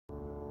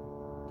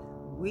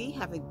we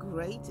have a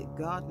great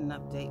garden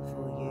update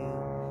for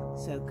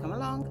you. So come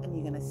along and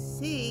you're going to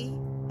see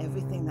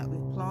everything that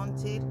we've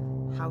planted,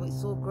 how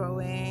it's all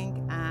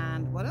growing,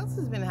 and what else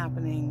has been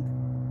happening.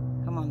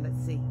 Come on,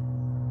 let's see.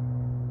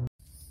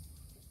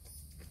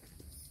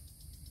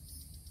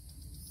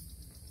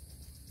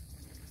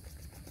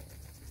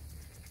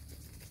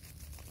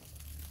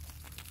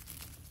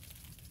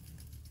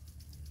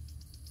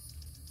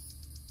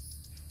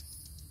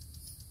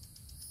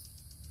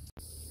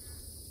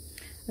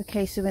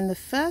 Okay, so in the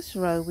first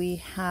row we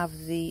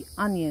have the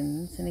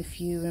onions, and if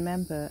you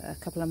remember a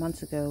couple of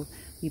months ago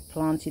we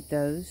planted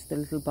those, the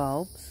little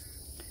bulbs.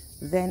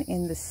 Then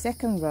in the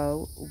second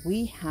row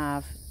we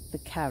have the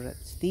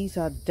carrots. These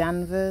are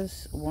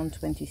Danvers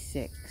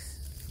 126.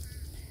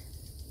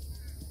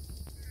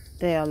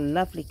 They are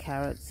lovely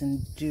carrots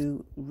and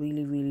do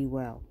really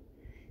well.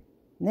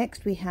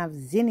 Next we have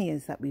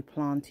zinnias that we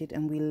planted,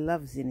 and we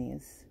love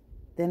zinnias.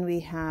 Then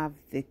we have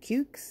the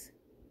cukes.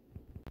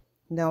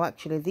 No,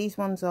 actually these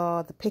ones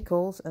are the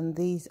pickles, and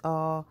these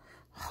are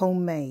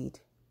homemade.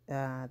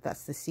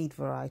 That's the seed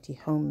variety,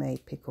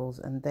 homemade pickles,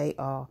 and they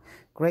are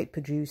great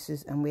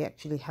producers, and we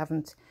actually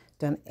haven't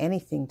done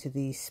anything to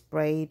these,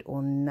 sprayed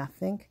or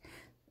nothing.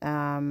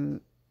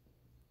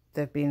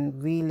 They've been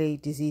really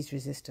disease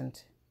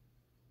resistant.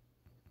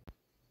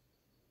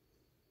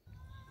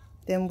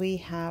 Then we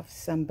have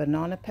some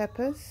banana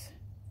peppers.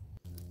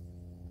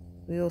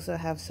 We also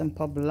have some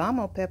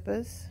poblano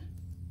peppers.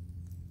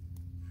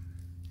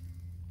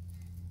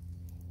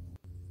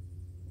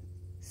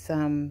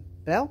 Some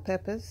bell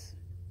peppers.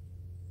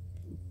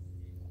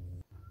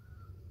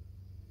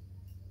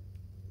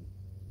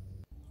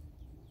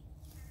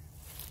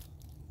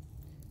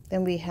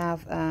 Then we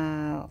have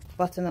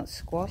butternut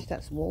squash,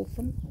 that's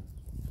Waltham.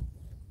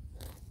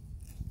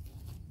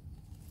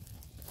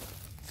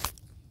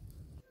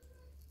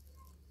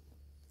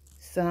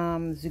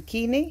 Some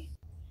zucchini.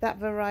 That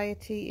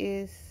variety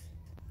is,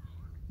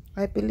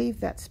 I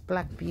believe that's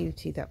Black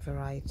Beauty, that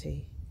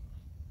variety.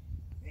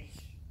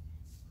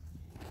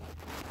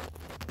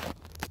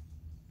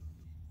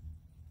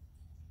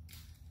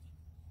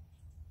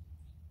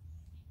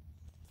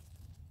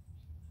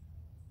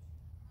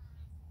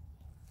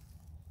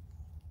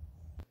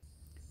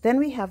 Then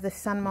we have the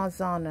San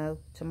Marzano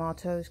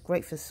tomatoes,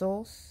 great for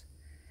sauce.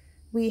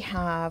 We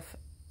have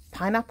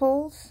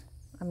pineapples.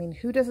 I mean,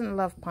 who doesn't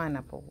love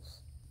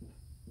pineapples?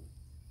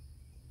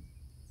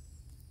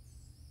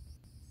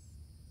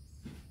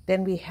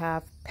 Then we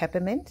have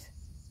peppermint.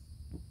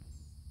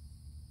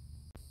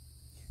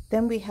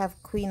 Then we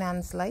have Queen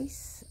Anne's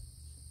lace.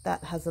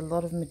 That has a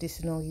lot of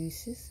medicinal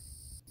uses.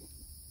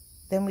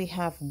 Then we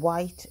have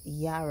white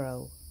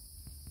yarrow.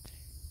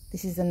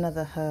 This is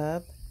another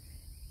herb.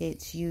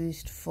 It's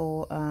used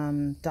for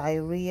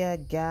diarrhea,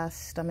 gas,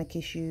 stomach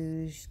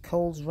issues,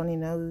 colds, runny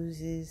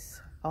noses,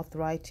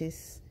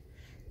 arthritis.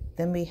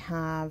 Then we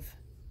have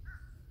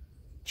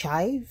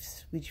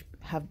chives, which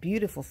have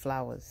beautiful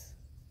flowers.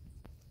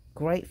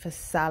 Great for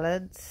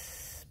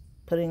salads,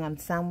 putting on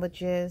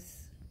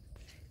sandwiches.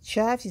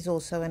 Chives is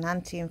also an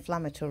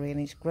anti-inflammatory,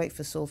 and it's great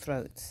for sore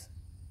throats.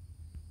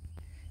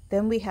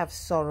 Then we have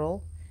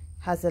sorrel,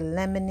 has a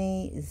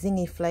lemony,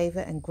 zingy flavour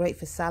and great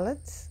for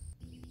salads.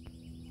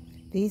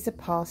 These are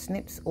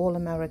parsnips,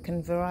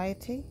 all-American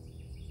variety.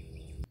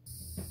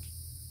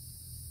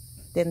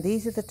 Then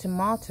these are the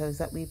tomatoes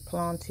that we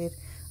planted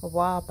a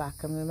while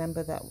back, and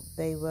remember that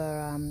they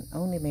were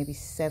only maybe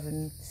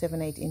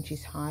 7-8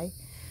 inches high.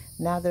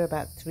 Now they're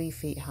about 3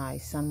 feet high,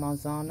 San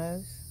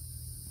Marzanos.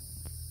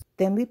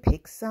 Then we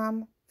picked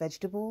some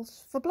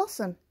vegetables for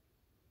Blossom.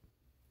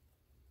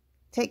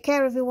 Take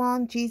care,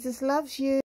 everyone. Jesus loves you.